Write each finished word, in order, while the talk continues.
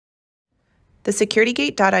The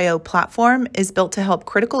SecurityGate.io platform is built to help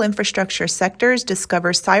critical infrastructure sectors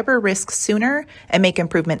discover cyber risks sooner and make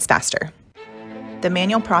improvements faster. The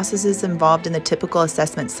manual processes involved in the typical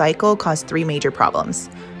assessment cycle cause three major problems.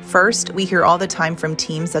 First, we hear all the time from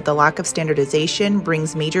teams that the lack of standardization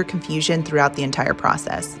brings major confusion throughout the entire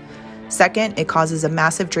process. Second, it causes a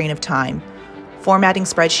massive drain of time. Formatting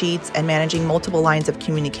spreadsheets and managing multiple lines of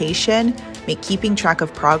communication make keeping track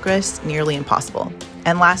of progress nearly impossible.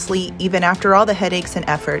 And lastly, even after all the headaches and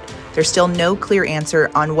effort, there's still no clear answer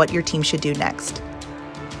on what your team should do next.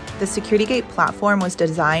 The SecurityGate platform was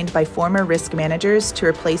designed by former risk managers to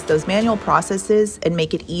replace those manual processes and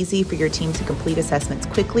make it easy for your team to complete assessments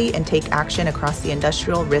quickly and take action across the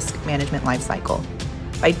industrial risk management lifecycle.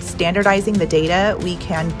 By standardizing the data, we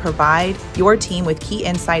can provide your team with key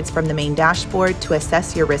insights from the main dashboard to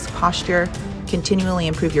assess your risk posture, continually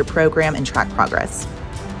improve your program, and track progress.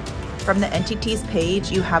 From the entities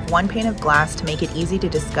page, you have one pane of glass to make it easy to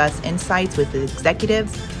discuss insights with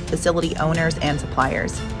executives, facility owners, and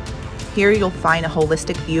suppliers. Here you'll find a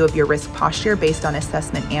holistic view of your risk posture based on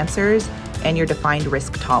assessment answers and your defined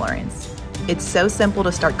risk tolerance. It's so simple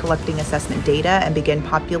to start collecting assessment data and begin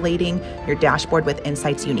populating your dashboard with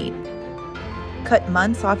insights you need. Cut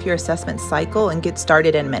months off your assessment cycle and get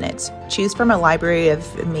started in minutes. Choose from a library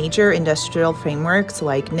of major industrial frameworks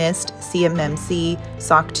like NIST, CMMC,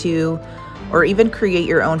 SOC 2, or even create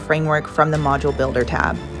your own framework from the Module Builder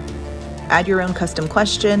tab. Add your own custom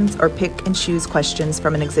questions or pick and choose questions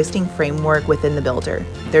from an existing framework within the builder.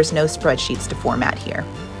 There's no spreadsheets to format here.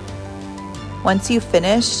 Once you've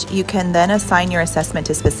finished, you can then assign your assessment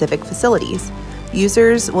to specific facilities.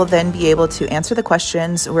 Users will then be able to answer the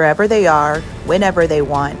questions wherever they are, whenever they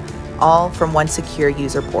want, all from one secure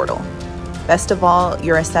user portal. Best of all,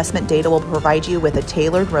 your assessment data will provide you with a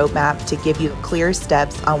tailored roadmap to give you clear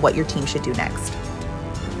steps on what your team should do next.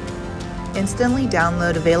 Instantly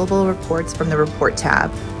download available reports from the Report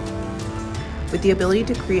tab. With the ability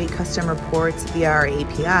to create custom reports via our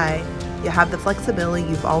API, you have the flexibility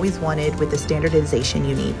you've always wanted with the standardization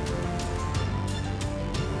you need.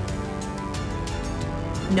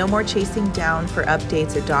 No more chasing down for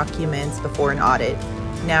updates or documents before an audit.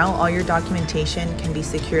 Now all your documentation can be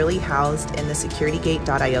securely housed in the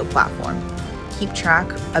SecurityGate.io platform. Keep track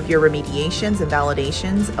of your remediations and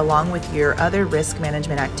validations along with your other risk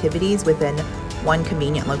management activities within one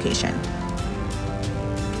convenient location.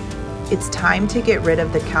 It's time to get rid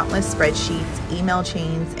of the countless spreadsheets, email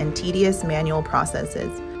chains, and tedious manual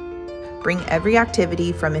processes. Bring every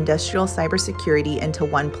activity from industrial cybersecurity into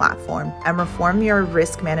one platform and reform your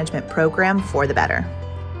risk management program for the better.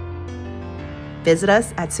 Visit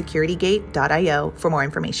us at SecurityGate.io for more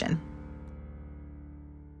information.